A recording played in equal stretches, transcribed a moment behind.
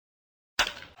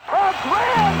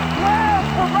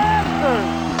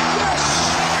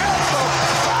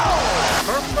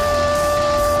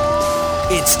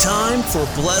It's time for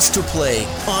Blessed to Play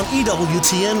on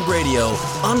EWTN Radio,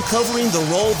 uncovering the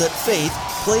role that faith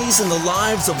plays in the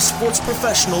lives of sports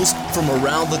professionals from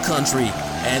around the country.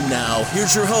 And now,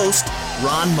 here's your host,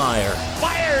 Ron Meyer.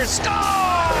 Fire, score!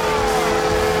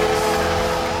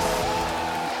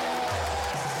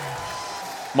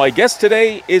 My guest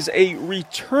today is a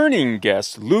returning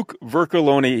guest. Luke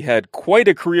Vercollone had quite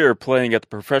a career playing at the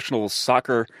professional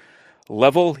soccer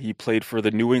level. He played for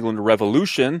the New England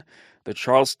Revolution, the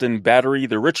Charleston Battery,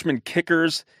 the Richmond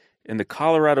Kickers, and the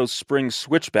Colorado Springs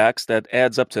Switchbacks. That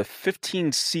adds up to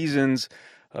 15 seasons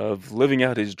of living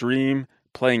out his dream,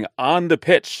 playing on the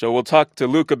pitch. So we'll talk to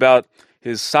Luke about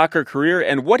his soccer career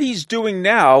and what he's doing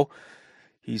now.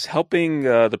 He's helping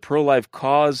the pro-life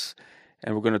cause,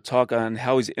 and we're going to talk on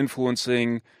how he's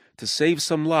influencing to save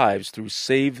some lives through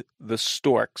Save the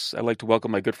Storks. I'd like to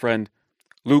welcome my good friend,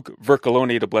 Luke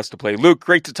Vercollone, to Blessed to Play. Luke,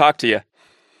 great to talk to you.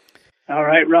 All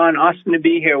right, Ron, awesome to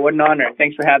be here. What an honor.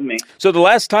 Thanks for having me. So the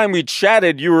last time we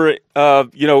chatted, you were,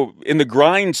 in the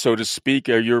grind, so to speak.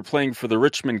 You were playing for the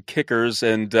Richmond Kickers,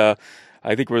 and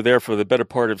I think we were there for the better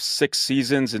part of 6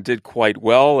 seasons and did quite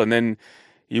well. And then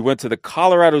you went to the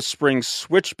Colorado Springs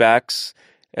Switchbacks,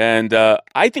 and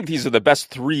I think these are the best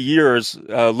 3 years,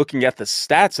 looking at the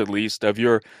stats at least, of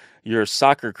your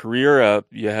soccer career.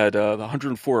 You had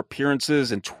 104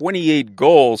 appearances and 28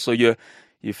 goals, so you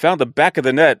found the back of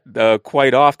the net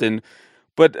quite often.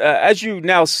 But as you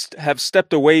now have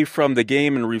stepped away from the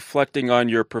game and reflecting on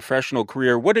your professional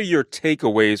career, what are your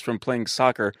takeaways from playing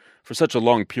soccer for such a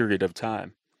long period of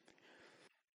time?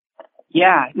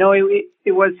 Yeah, no, it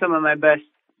was some of my best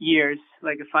years,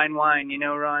 like a fine wine,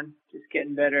 Ron, just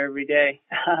getting better every day.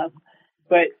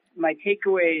 But my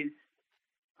takeaways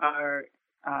are,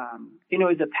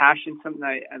 it's a passion, something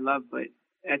I love, but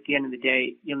at the end of the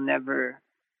day, you'll never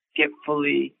get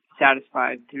fully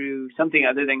satisfied through something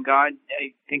other than God.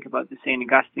 I think about the St.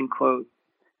 Augustine quote,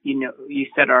 you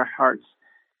set our hearts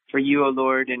for you, O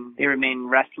Lord, and they remain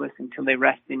restless until they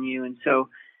rest in you. And so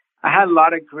I had a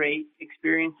lot of great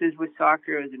experiences with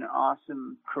soccer. It was an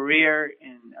awesome career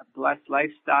and a blessed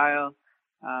lifestyle.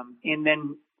 And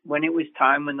then when it was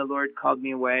time, when the Lord called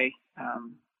me away,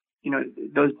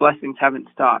 those blessings haven't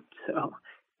stopped. So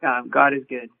God is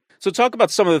good. So talk about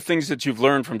some of the things that you've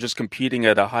learned from just competing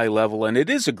at a high level. And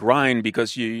it is a grind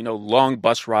because long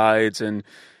bus rides and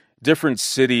different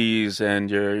cities, and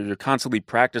you're constantly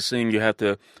practicing. You have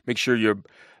to make sure your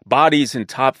body's in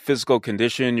top physical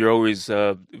condition. You're always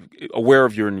aware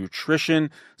of your nutrition.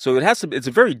 So it's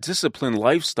a very disciplined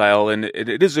lifestyle, and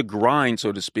it is a grind,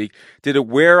 so to speak. Did it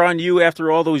wear on you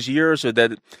after all those years, or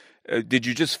did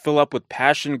you just fill up with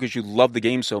passion because you love the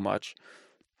game so much?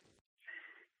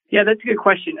 Yeah, that's a good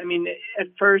question. I mean, at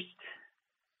first,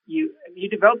 you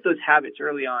develop those habits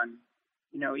early on,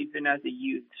 even as a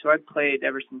youth. So I played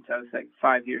ever since I was like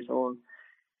 5 years old.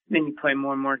 Then you play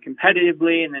more and more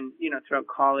competitively, and then, throughout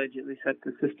college, at least that's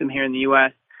the system here in the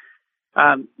U.S.,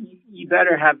 you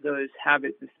better have those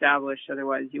habits established,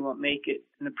 otherwise you won't make it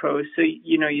in the pros. So,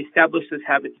 you establish those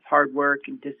habits of hard work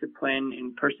and discipline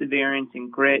and perseverance and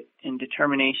grit and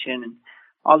determination and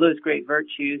all those great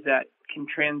virtues that can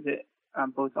transit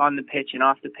both on the pitch and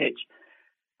off the pitch.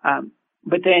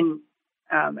 But then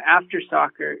after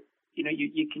soccer,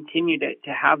 you continue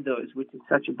to have those, which is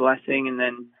such a blessing. And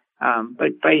then,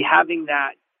 but by having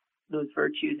those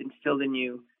virtues instilled in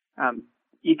you,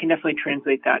 you can definitely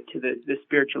translate that to the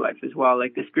spiritual life as well,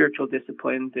 like the spiritual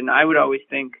disciplines. And I would always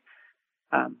think,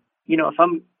 if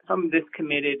I'm this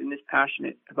committed and this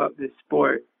passionate about this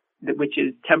sport, which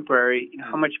is temporary,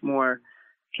 how much more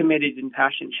committed and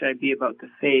passionate should I be about the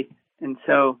faith? And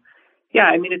so, yeah,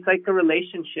 I mean, it's like a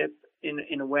relationship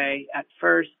in a way. At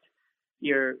first,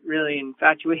 you're really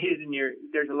infatuated and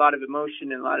there's a lot of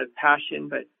emotion and a lot of passion.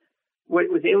 But what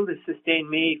was able to sustain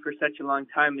me for such a long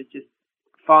time is just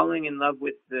falling in love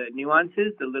with the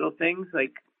nuances, the little things,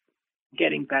 like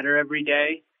getting better every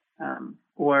day. I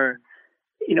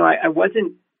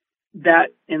wasn't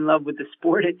that in love with the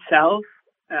sport itself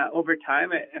over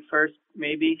time. At first,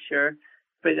 maybe, sure.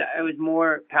 But I was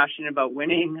more passionate about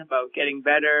winning, about getting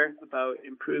better, about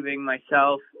improving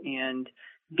myself and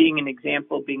being an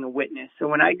example, being a witness. So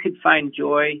when I could find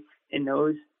joy in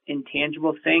those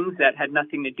intangible things that had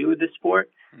nothing to do with the sport,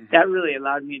 that really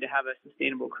allowed me to have a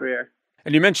sustainable career.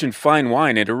 And you mentioned fine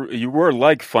wine, and you were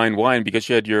like fine wine because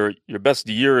you had your best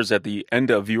years at the end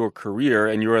of your career,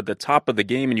 and you were at the top of the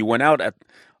game, and you went out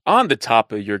on the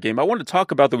top of your game. I want to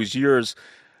talk about those years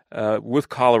with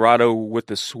Colorado, with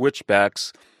the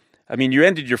Switchbacks. I mean, you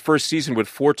ended your first season with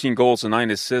 14 goals and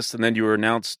 9 assists, and then you were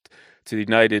announced to the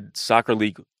United Soccer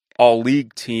League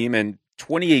All-League team, and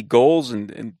 28 goals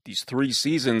in these 3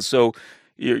 seasons. So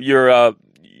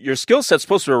your skill set's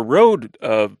supposed to erode,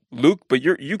 Luke, but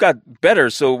you got better.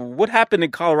 So what happened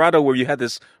in Colorado where you had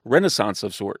this renaissance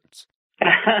of sorts?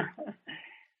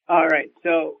 All right.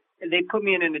 So they put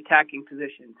me in an attacking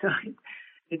position. So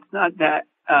it's not that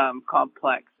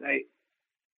complex.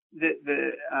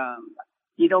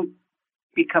 You don't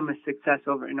become a success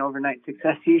over an overnight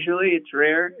success. Usually it's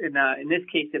rare. And in this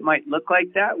case, it might look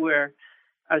like that, where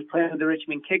I was playing with the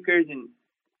Richmond Kickers and,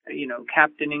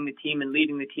 captaining the team and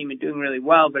leading the team and doing really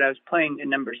well. But I was playing in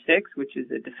number 6, which is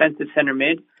a defensive center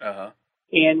mid. Uh-huh.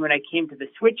 And when I came to the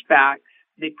switchbacks,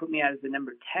 they put me out as the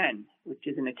number 10, which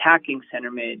is an attacking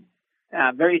center mid,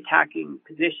 very attacking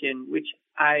position, which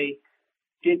I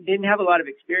didn't have a lot of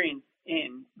experience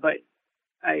in, but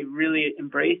I really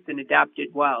embraced and adapted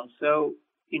well. So,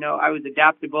 I was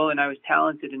adaptable and I was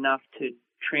talented enough to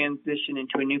transition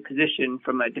into a new position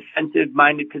from a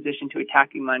defensive-minded position to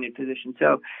attacking-minded position.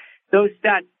 So those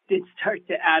stats did start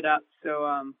to add up. So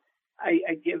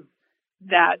I give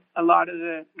that a lot of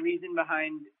the reason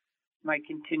behind my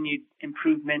continued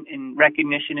improvement in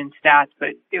recognition and stats, but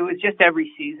it was just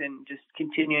every season, just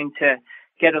continuing to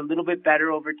get a little bit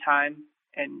better over time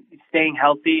and staying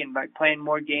healthy. And by playing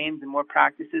more games and more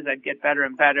practices, I'd get better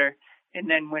and better. And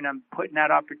then when I'm put in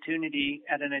that opportunity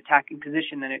at an attacking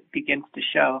position, then it begins to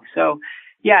show. So,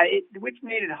 yeah, which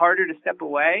made it harder to step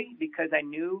away because I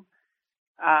knew,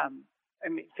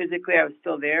 physically I was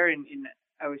still there and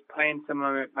I was playing some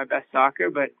of my best soccer,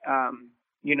 but,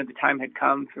 the time had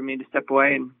come for me to step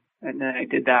away and then I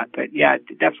did that. But yeah,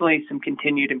 definitely some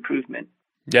continued improvement.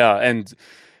 Yeah, and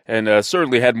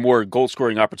certainly had more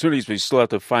goal-scoring opportunities, but you still have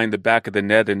to find the back of the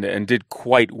net and did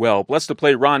quite well. Blessed to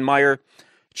play Ron Meyer.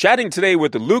 Chatting today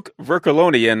with Luke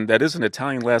Vercollone, and that is an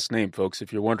Italian last name, folks,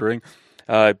 if you're wondering.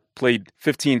 Played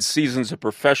 15 seasons of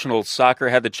professional soccer,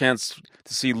 had the chance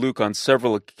to see Luke on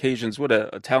several occasions. What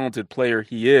a talented player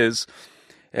he is,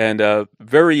 and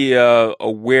very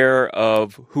aware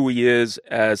of who he is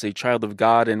as a child of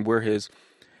God and where his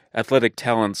athletic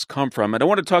talents come from. And I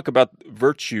want to talk about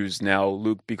virtues now,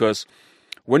 Luke, because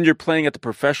when you're playing at the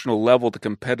professional level, the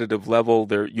competitive level,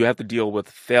 you have to deal with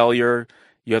failure.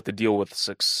 You have to deal with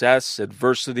success,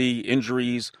 adversity,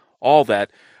 injuries, all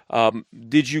that.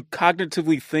 Did you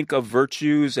cognitively think of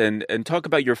virtues and talk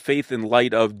about your faith in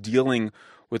light of dealing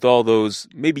with all those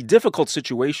maybe difficult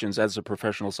situations as a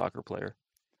professional soccer player?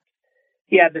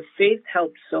 Yeah, the faith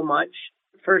helped so much.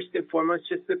 First and foremost,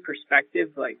 just the perspective,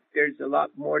 like there's a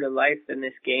lot more to life than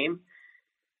this game.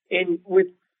 And with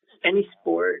any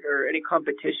sport or any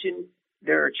competition,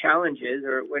 there are challenges,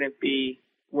 or it wouldn't be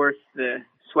worth the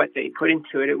sweat that you put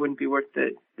into it. It wouldn't be worth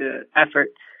the effort.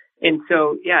 And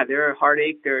so, yeah, there are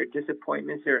heartache, there are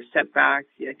disappointments, there are setbacks.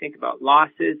 I think about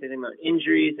losses, I think about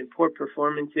injuries and poor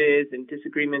performances and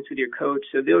disagreements with your coach.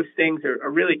 So those things are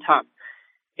really tough.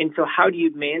 And so how do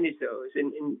you manage those?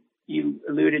 And you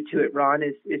alluded to it, Ron,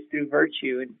 is through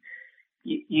virtue. And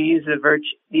you use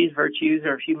these virtues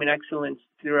or human excellence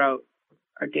throughout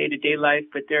our day-to-day life,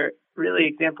 but they're really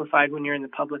exemplified when you're in the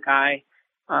public eye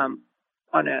on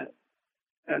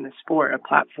a sport, a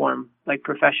platform like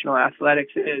professional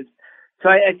athletics is. So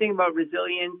I think about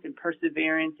resilience and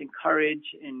perseverance and courage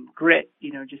and grit,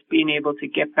 just being able to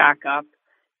get back up,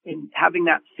 and having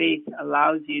that faith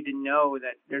allows you to know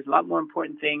that there's a lot more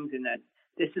important things and that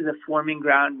this is a forming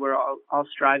ground. We're all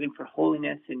striving for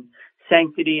holiness and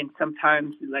sanctity. And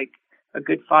sometimes, like a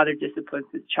good father disciplines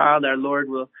his child, our Lord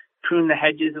will prune the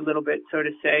hedges a little bit, so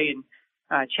to say, and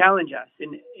challenge us.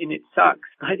 And it sucks,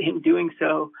 but in doing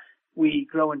so, we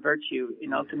grow in virtue,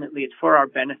 and ultimately it's for our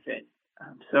benefit.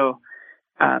 So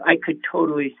I could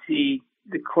totally see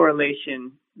the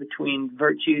correlation between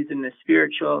virtues in the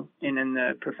spiritual and in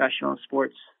the professional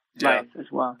sports life as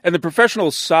well. And the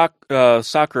professional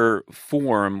soccer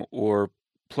form or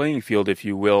playing field, if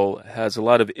you will, has a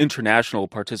lot of international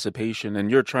participation,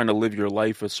 and you're trying to live your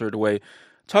life a certain way.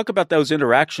 Talk about those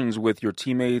interactions with your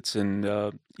teammates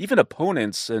and even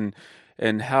opponents,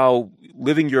 and how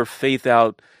living your faith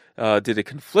out, did it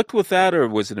conflict with that, or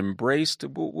was it embraced?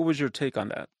 What was your take on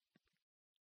that?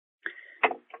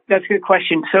 That's a good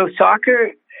question. So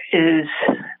soccer is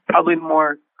probably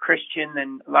more Christian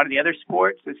than a lot of the other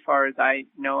sports, as far as I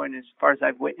know and as far as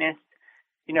I've witnessed.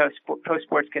 Pro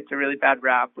sports gets a really bad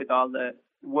rap with all the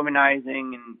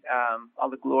womanizing and all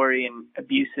the glory and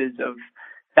abuses of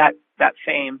that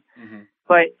fame. Mm-hmm.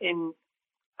 But in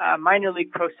minor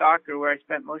league pro soccer, where I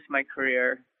spent most of my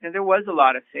career, there was a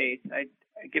lot of faith. I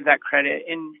give that credit.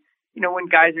 And when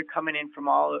guys are coming in from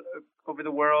all over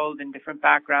the world and different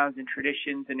backgrounds and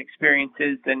traditions and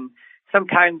experiences, and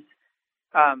sometimes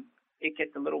it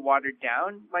gets a little watered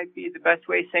down, might be the best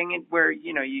way of saying it, where,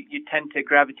 you tend to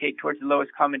gravitate towards the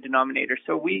lowest common denominator.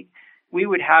 So we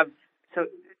would have, so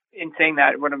in saying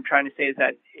that, what I'm trying to say is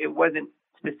that it wasn't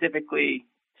specifically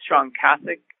strong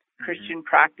Catholic Christian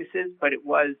practices, but it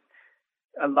was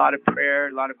a lot of prayer,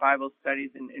 a lot of Bible studies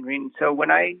and reading. So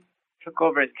when I took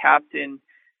over as captain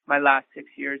my last 6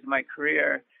 years of my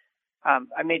career,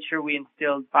 I made sure we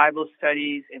instilled Bible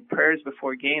studies and prayers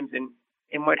before games.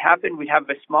 And what happened, we'd have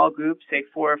a small group, say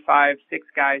 4 or 5, 6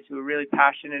 guys who were really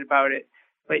passionate about it,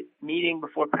 but meeting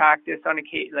before practice on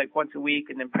occasion, like once a week,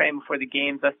 and then praying before the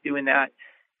games, us doing that.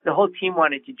 The whole team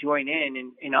wanted to join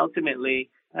in, and ultimately,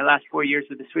 the last 4 years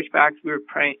with the Switchbacks, we were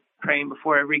praying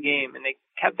before every game, and they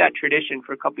kept that tradition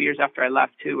for a couple of years after I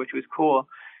left too, which was cool.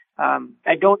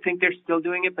 I don't think they're still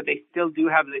doing it, but they still do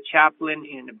have the chaplain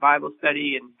and a Bible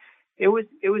study, and it was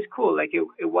cool. Like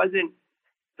it wasn't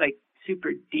like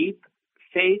super deep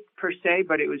faith per se,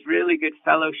 but it was really good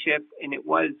fellowship, and it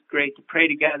was great to pray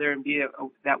together and be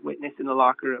that witness in the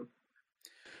locker room.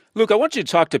 Luke, I want you to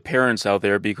talk to parents out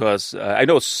there because I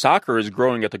know soccer is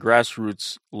growing at the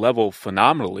grassroots level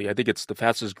phenomenally. I think it's the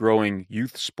fastest growing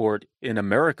youth sport in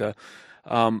America.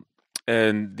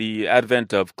 And the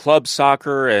advent of club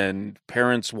soccer and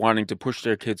parents wanting to push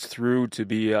their kids through to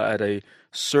be at a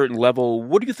certain level,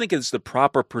 what do you think is the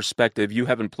proper perspective? You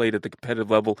haven't played at the competitive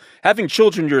level, having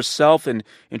children yourself and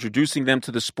introducing them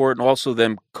to the sport and also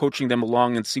them coaching them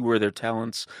along and see where their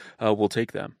talents will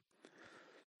take them.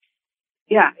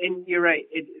 Yeah, and you're right.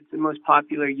 It's the most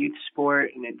popular youth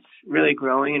sport, and it's really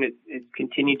growing, and it's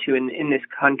continued to in this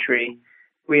country.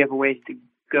 We have a ways to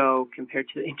go compared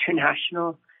to the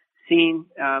international scene,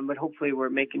 but hopefully we're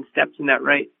making steps in that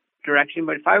right direction.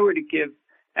 But if I were to give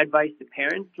advice to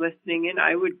parents listening in,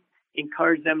 I would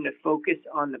encourage them to focus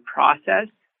on the process,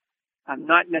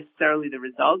 not necessarily the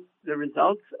results. The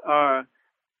results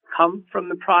come from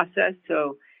the process.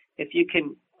 So if you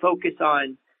can focus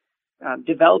on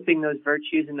developing those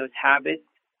virtues and those habits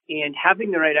and having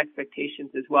the right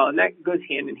expectations as well. And that goes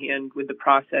hand in hand with the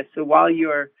process. So while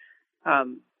you're,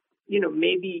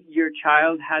 maybe your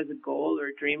child has a goal or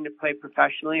a dream to play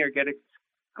professionally or get a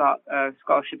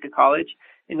scholarship to college,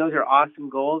 and those are awesome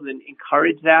goals, and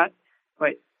encourage that,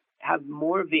 but have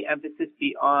more of the emphasis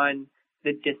be on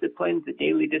the disciplines, the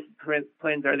daily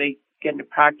disciplines. Are they getting to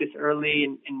practice early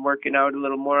and working out a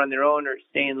little more on their own or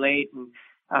staying late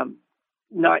and,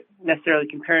 not necessarily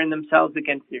comparing themselves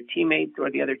against their teammates or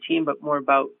the other team, but more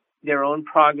about their own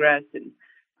progress and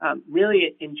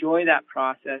really enjoy that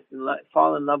process and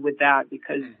fall in love with that,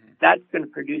 because that's going to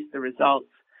produce the results.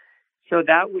 So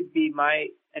that would be my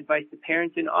advice to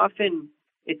parents. And often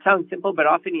it sounds simple, but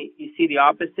often you see the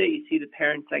opposite. You see the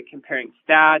parents like comparing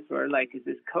stats or like, is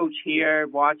this coach here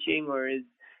watching, or did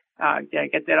I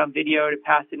get that on video to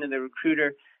pass into the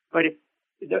recruiter? But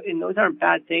and those aren't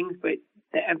bad things, but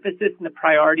the emphasis and the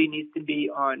priority needs to be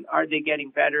on, are they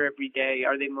getting better every day?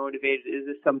 Are they motivated? Is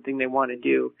this something they want to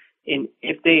do? And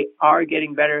if they are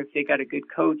getting better, if they got a good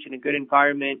coach and a good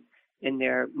environment and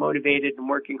they're motivated and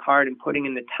working hard and putting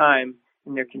in the time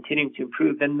and they're continuing to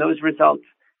improve, then those results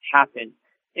happen.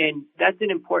 And that's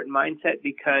an important mindset,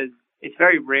 because it's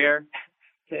very rare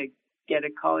to get a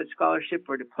college scholarship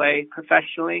or to play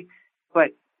professionally,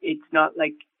 but it's not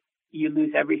like you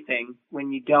lose everything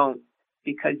when you don't,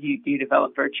 because you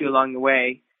develop virtue along the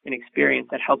way and experience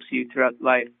that helps you throughout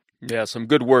life. Yeah, some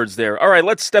good words there. All right,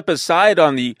 let's step aside.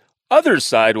 On the other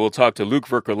side, we'll talk to Luke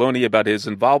Vercollone about his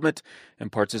involvement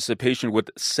and participation with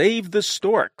Save the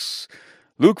Storks.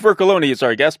 Luke Vercollone is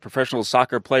our guest, professional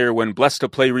soccer player, when Blessed to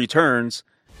Play returns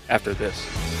after this.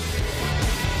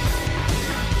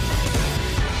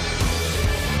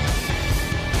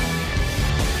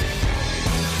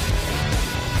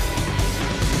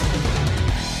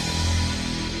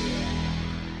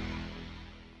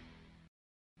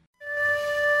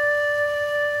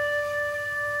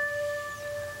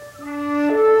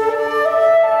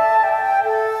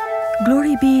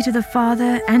 Glory be to the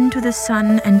Father, and to the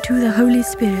Son, and to the Holy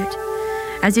Spirit,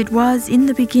 as it was in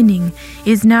the beginning,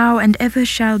 is now, and ever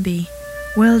shall be,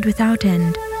 world without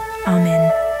end.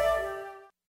 Amen.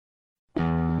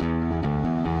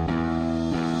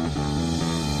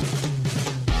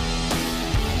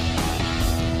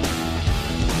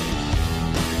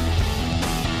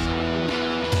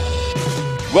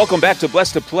 Welcome back to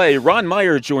Blessed to Play. Ron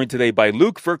Meyer joined today by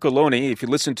Luke Vercollone. If you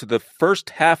listen to the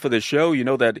first half of the show, you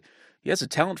know that he has a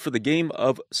talent for the game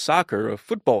of soccer, of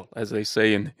football, as they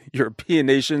say in European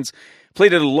nations.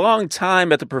 Played it a long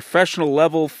time at the professional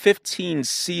level, 15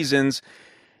 seasons,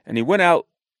 and he went out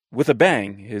with a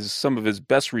bang. Some of his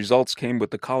best results came with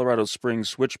the Colorado Springs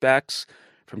Switchbacks.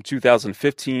 from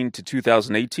 2015 to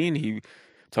 2018. He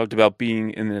talked about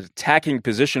being in an attacking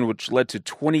position, which led to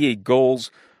 28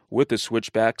 goals with the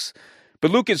Switchbacks.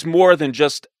 But Luke is more than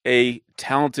just a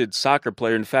talented soccer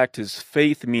player. In fact, his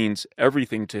faith means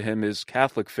everything to him, his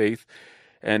Catholic faith.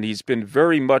 And he's been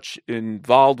very much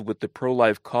involved with the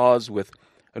pro-life cause with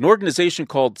an organization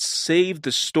called Save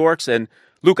the Storks. And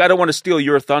Luke, I don't want to steal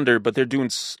your thunder, but they're doing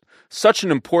such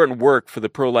an important work for the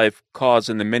pro-life cause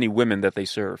and the many women that they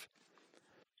serve.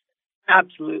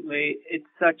 Absolutely. It's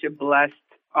such a blessed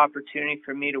opportunity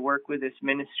for me to work with this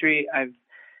ministry. I've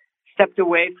stepped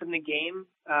away from the game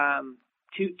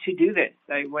to do this.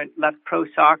 I left pro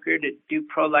soccer to do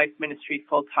pro-life ministry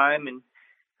full time, and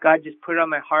God just put it on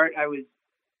my heart. I was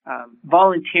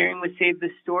volunteering with Save the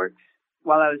Storks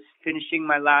while I was finishing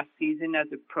my last season as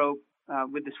a pro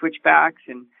with the Switchbacks,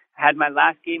 and I had my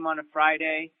last game on a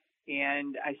Friday,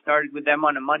 and I started with them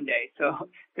on a Monday. So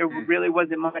there really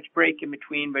wasn't much break in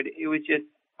between, but it was just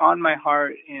on my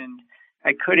heart, and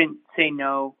I couldn't say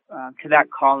no to that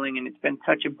calling, and it's been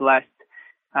such a blessed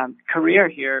career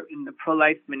here in the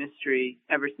pro-life ministry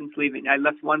ever since leaving. I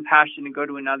left one passion to go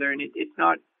to another, and it's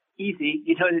not easy.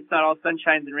 You know, it's not all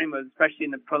sunshines and rainbows, especially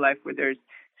in the pro-life where there's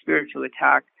spiritual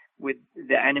attack with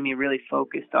the enemy really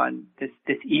focused on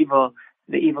this evil,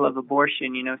 the evil of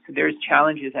abortion, you know. So there's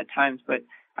challenges at times, but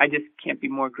I just can't be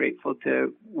more grateful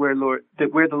to where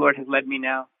the Lord has led me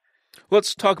now.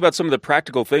 Let's talk about some of the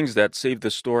practical things that Save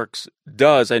the Storks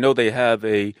does. I know they have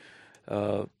a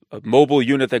mobile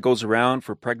unit that goes around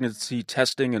for pregnancy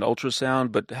testing and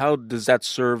ultrasound, but how does that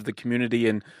serve the community,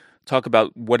 and talk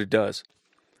about what it does?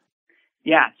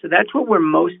 Yeah, so that's what we're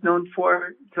most known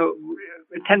for. So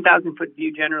a 10,000-foot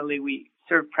view, generally, we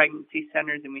serve pregnancy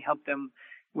centers, and we help them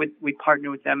we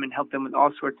partner with them and help them with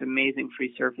all sorts of amazing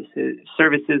free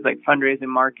services like fundraising,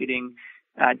 marketing,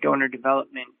 donor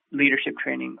development, leadership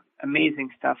training, amazing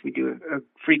stuff. We do a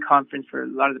free conference for a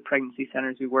lot of the pregnancy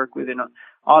centers we work with, and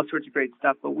all sorts of great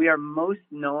stuff. But we are most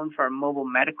known for our mobile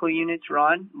medical units,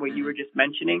 Ron, what you were just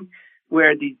mentioning,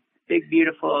 where these big,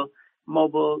 beautiful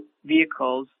mobile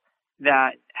vehicles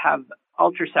that have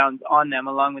ultrasounds on them,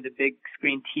 along with a big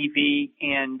screen TV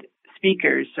and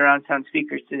speakers, surround sound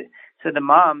speakers, so the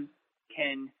mom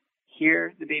can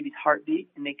hear the baby's heartbeat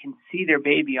and they can see their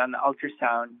baby on the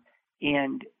ultrasound.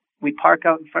 And we park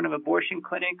out in front of abortion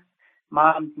clinics.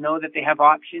 Moms know that they have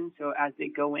options. So as they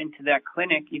go into that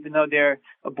clinic, even though they're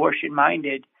abortion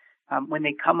minded, when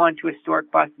they come onto a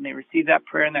stork bus and they receive that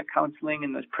prayer and that counseling,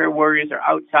 and those prayer warriors are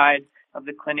outside of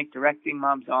the clinic directing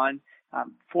moms on,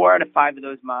 4 out of 5 of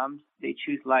those moms, they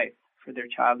choose life for their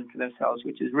child and for themselves,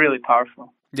 which is really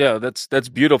powerful. Yeah, that's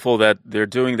beautiful that they're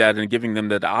doing that and giving them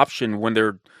that option when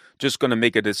they're just going to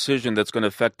make a decision that's going to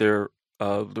affect their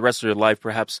the rest of their life,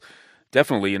 perhaps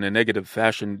definitely in a negative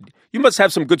fashion. You must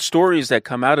have some good stories that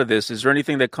come out of this. Is there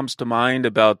anything that comes to mind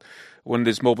about when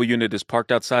this mobile unit is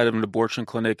parked outside of an abortion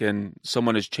clinic and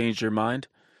someone has changed their mind?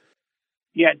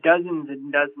 Yeah, dozens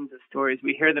and dozens of stories.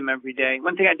 We hear them every day.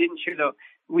 One thing I didn't share, though,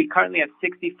 we currently have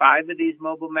 65 of these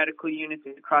mobile medical units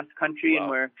across the country, wow.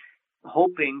 And we're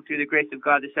hoping, through the grace of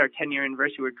God, this is our 10-year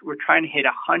anniversary, we're trying to hit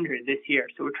 100 this year.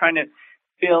 So we're trying to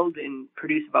build and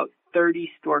produce about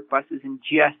 30 stork buses in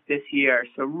just this year.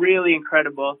 So really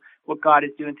incredible what God is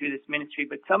doing through this ministry.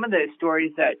 But some of the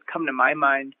stories that come to my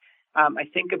mind, I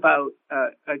think about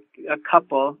a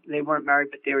couple. They weren't married,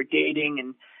 but they were dating,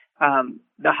 and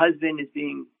the husband is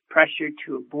being pressured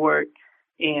to abort,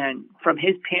 and from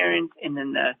his parents, and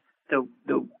then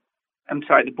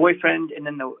the boyfriend, and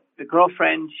then the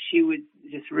girlfriend, she was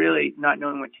just really not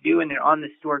knowing what to do, and they're on the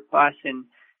stork bus, and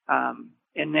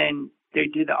then they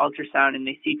do the ultrasound and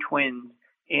they see twins,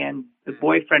 and the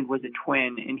boyfriend was a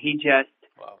twin, and he just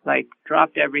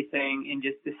dropped everything and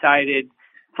just decided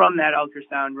from that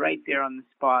ultrasound right there on the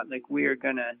spot, like, we are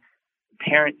gonna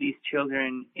parent these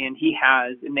children, and he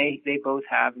has, and they both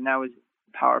have, and that was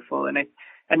powerful. And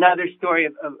another story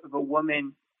of a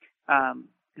woman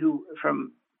who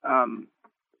from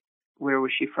where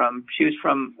was she from? She was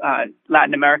from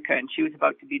Latin America, and she was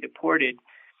about to be deported,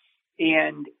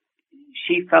 and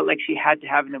she felt like she had to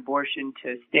have an abortion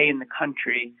to stay in the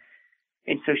country.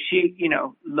 And so she,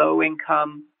 low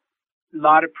income, a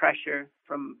lot of pressure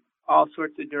from all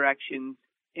sorts of directions,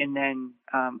 and then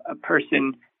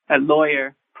a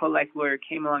lawyer, pro-life lawyer,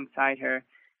 came alongside her,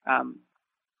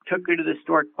 took her to the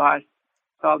stork bus,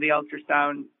 saw the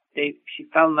ultrasound. She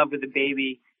fell in love with the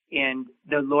baby, and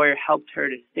the lawyer helped her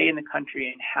to stay in the country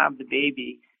and have the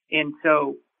baby. And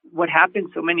so what happens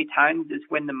so many times is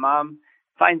when the mom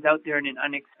finds out they're in an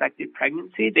unexpected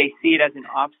pregnancy, they see it as an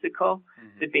obstacle,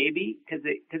 the baby, because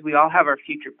we all have our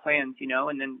future plans,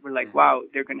 and then we're like, wow,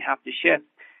 they're going to have to shift.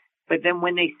 But then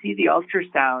when they see the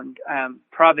ultrasound,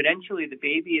 providentially, the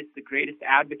baby is the greatest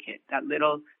advocate, that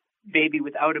little baby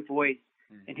without a voice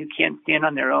and who can't stand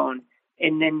on their own.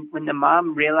 And then when the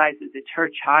mom realizes it's her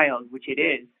child, which it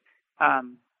is,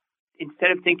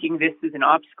 instead of thinking this is an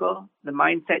obstacle, the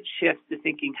mindset shifts to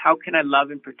thinking, how can I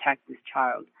love and protect this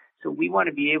child? So we want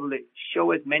to be able to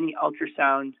show as many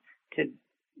ultrasounds to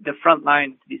the front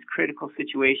line, to these critical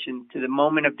situations, to the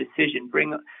moment of decision.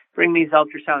 Bring these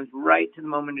ultrasounds right to the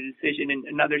moment of decision. And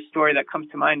another story that comes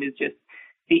to mind is just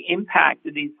the impact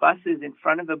of these buses in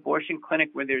front of the abortion clinic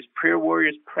where there's prayer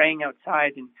warriors praying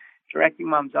outside and directing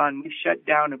moms on. We've shut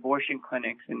down abortion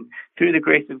clinics, and through the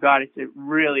grace of God, it's a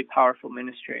really powerful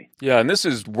ministry. Yeah, and this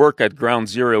is work at Ground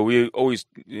Zero. We always,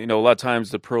 a lot of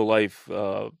times the pro-life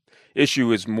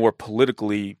issue is more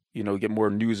politically, get more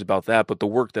news about that, but the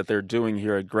work that they're doing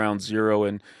here at Ground Zero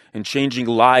and changing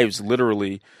lives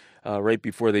literally right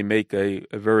before they make a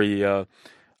very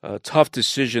tough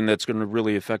decision that's going to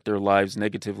really affect their lives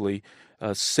negatively.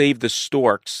 Save the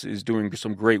Storks is doing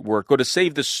some great work. Go to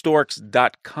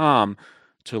SaveTheStorks.com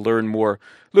to learn more.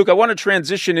 Luke, I want to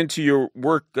transition into your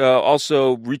work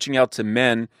also reaching out to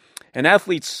men. And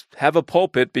athletes have a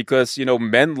pulpit because,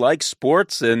 men like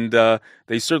sports and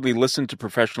they certainly listen to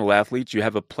professional athletes. You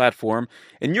have a platform.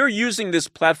 And you're using this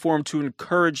platform to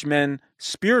encourage men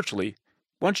spiritually.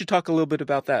 Why don't you talk a little bit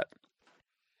about that?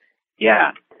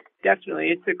 Yeah. Definitely.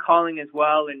 It's a calling as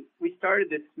well. And we started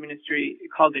this ministry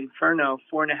called Inferno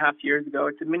 4.5 years ago.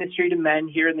 It's a ministry to men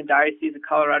here in the Diocese of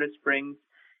Colorado Springs.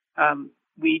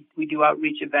 We do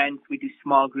outreach events, we do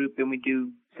small group, and we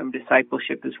do some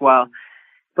discipleship as well.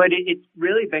 But it's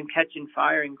really been catching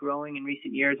fire and growing in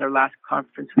recent years. Our last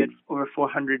conference, we had over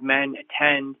 400 men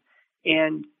attend.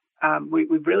 And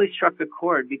we've really struck a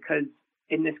chord because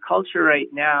in this culture right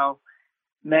now,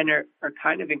 men are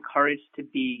kind of encouraged to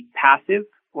be passive.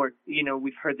 Or,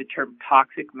 we've heard the term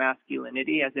toxic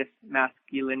masculinity as if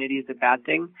masculinity is a bad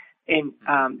thing. And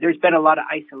there's been a lot of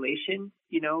isolation,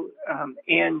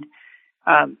 and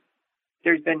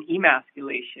there's been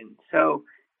emasculation. So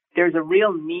there's a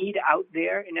real need out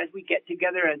there. And as we get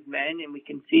together as men and we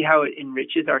can see how it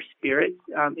enriches our spirits,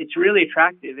 it's really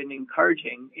attractive and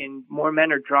encouraging. And more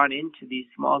men are drawn into these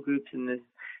small groups and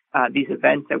these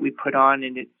events that we put on.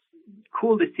 And it's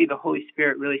cool to see the Holy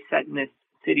Spirit really setting this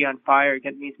city on fire,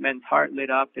 getting these men's heart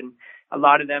lit up, and a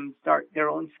lot of them start their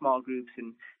own small groups,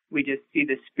 and we just see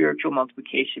the spiritual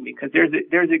multiplication because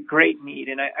there's a great need.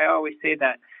 And I always say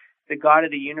that the God of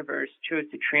the universe chose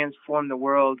to transform the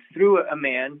world through a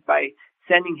man by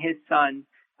sending his son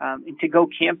and to go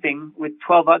camping with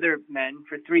 12 other men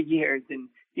for 3 years. And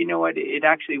you know what? It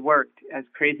actually worked, as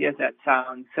crazy as that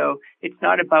sounds. So it's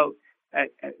not about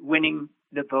winning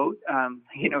the vote, a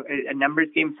numbers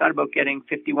game. It's not about getting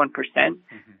 51%.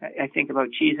 I think about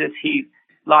Jesus. He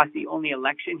lost the only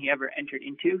election he ever entered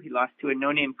into. He lost to a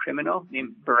no-name criminal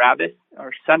named Barabbas,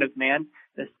 or Son of Man.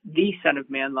 The Son of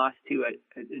Man lost to a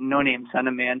no-name Son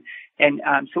of Man. And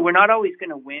so we're not always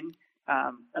going to win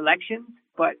elections,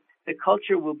 but the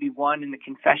culture will be won in the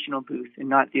confessional booth and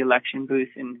not the election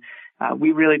booth. And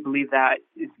we really believe that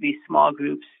these small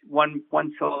groups, one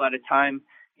soul at a time,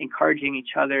 encouraging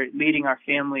each other, leading our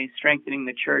families, strengthening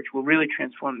the church will really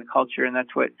transform the culture. And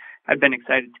that's what I've been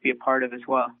excited to be a part of as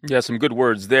well. Yeah, some good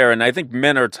words there. And I think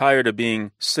men are tired of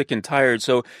being sick and tired.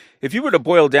 So if you were to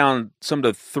boil down some of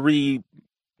the 3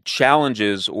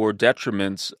 challenges or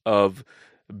detriments of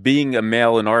being a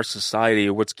male in our society,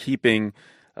 or what's keeping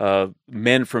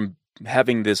men from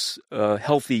having this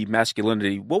healthy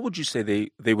masculinity, what would you say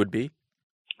they would be?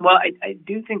 Well, I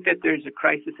do think that there's a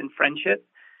crisis in friendship.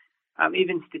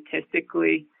 Even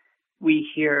statistically, we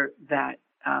hear that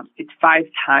it's 5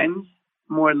 times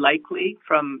more likely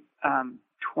from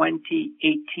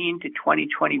 2018 to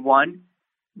 2021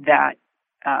 that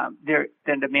a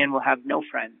man will have no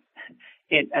friends.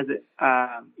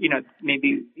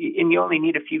 Maybe, and you only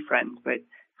need a few friends, but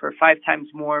for 5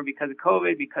 times more because of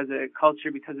COVID, because of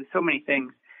culture, because of so many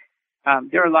things,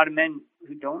 there are a lot of men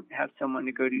who don't have someone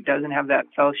to go to, doesn't have that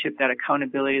fellowship, that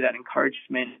accountability, that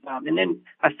encouragement. And then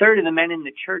a third of the men in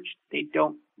the church, they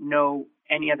don't know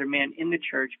any other man in the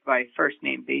church by first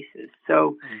name basis.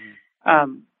 So,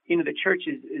 the church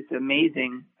is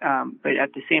amazing. But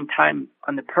at the same time,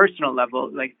 on the personal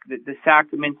level, like the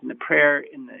sacraments and the prayer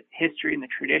and the history and the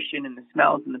tradition and the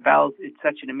smells and the bells, it's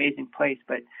such an amazing place.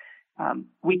 But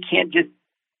we can't just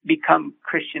become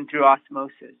Christian through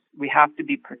osmosis. We have to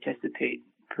be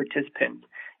participants.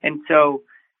 And so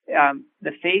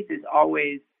the faith is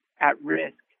always at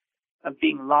risk of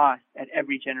being lost at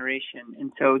every generation.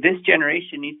 And so this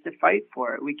generation needs to fight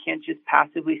for it. We can't just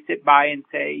passively sit by and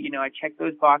say, I check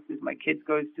those boxes, my kid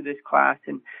goes to this class,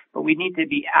 but we need to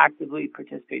be actively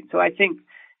participating. So I think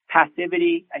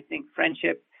passivity, I think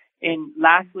friendship, and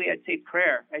lastly, I'd say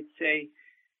prayer. I'd say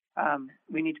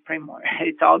we need to pray more.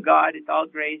 It's all God, it's all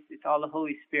grace, it's all the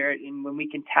Holy Spirit. And when we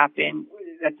can tap in,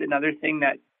 that's another thing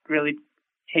that really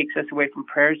takes us away from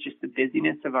prayer, is just the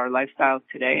busyness of our lifestyles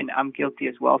today. And I'm guilty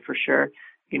as well, for sure,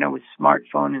 with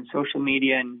smartphone and social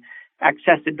media and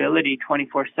accessibility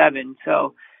 24/7.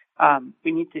 So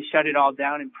we need to shut it all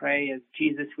down and pray, as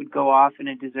Jesus would go off in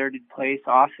a deserted place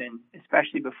often,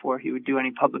 especially before he would do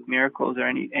any public miracles or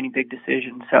any big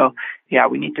decisions. So yeah,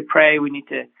 we need to pray. We need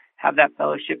to have that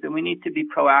fellowship, and we need to be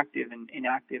proactive and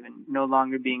active and no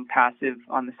longer being passive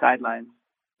on the sidelines.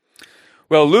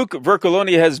 Well, Luke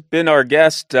Vercollone has been our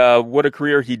guest. What a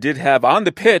career he did have on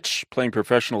the pitch, playing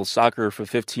professional soccer for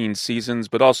 15 seasons,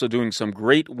 but also doing some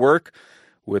great work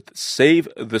with Save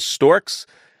the Storks,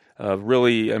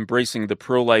 really embracing the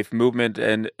pro-life movement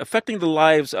and affecting the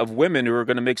lives of women who are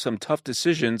going to make some tough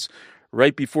decisions.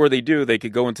 Right before they do, they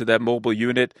could go into that mobile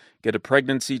unit, get a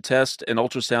pregnancy test, an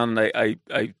ultrasound, and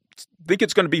I think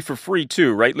it's going to be for free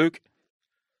too, right, Luke?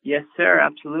 Yes, sir,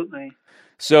 absolutely.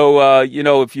 So,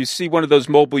 if you see one of those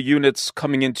mobile units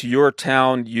coming into your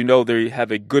town, they have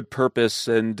a good purpose,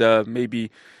 and maybe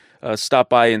stop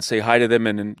by and say hi to them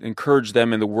and encourage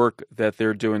them in the work that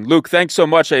they're doing. Luke, thanks so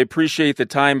much. I appreciate the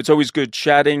time. It's always good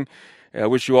chatting. I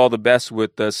wish you all the best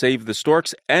with Save the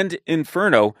Storks and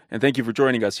Inferno, and thank you for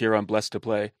joining us here on Blessed to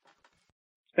Play.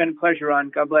 It's been a pleasure, Ron.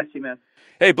 God bless you, man.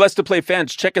 Hey, Blessed to Play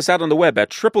fans, check us out on the web at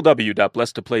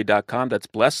www.blessedtoplay.com. That's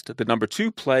blessed, the number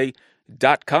 2,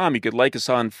 play.com. You could like us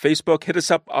on Facebook. Hit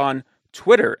us up on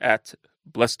Twitter at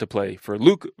Blessed to Play. For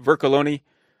Luke Vercollone,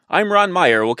 I'm Ron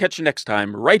Meyer. We'll catch you next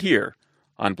time right here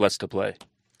on Blessed to Play.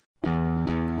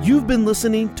 You've been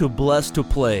listening to Blessed to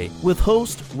Play with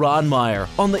host Ron Meyer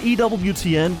on the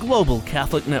EWTN Global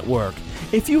Catholic Network.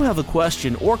 If you have a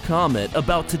question or comment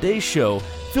about today's show,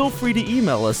 feel free to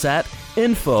email us at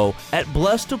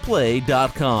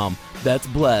info@blessedtoplay.com. That's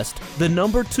blessed, the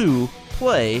number 2,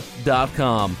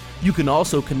 play.com. You can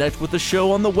also connect with the show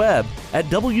on the web at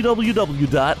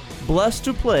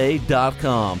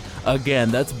www.blessedtoplay.com.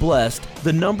 Again, that's blessed,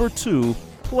 the number 2,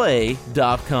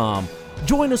 play.com.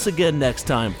 Join us again next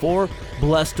time for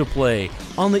Blessed to Play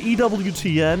on the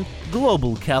EWTN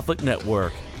Global Catholic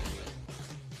Network.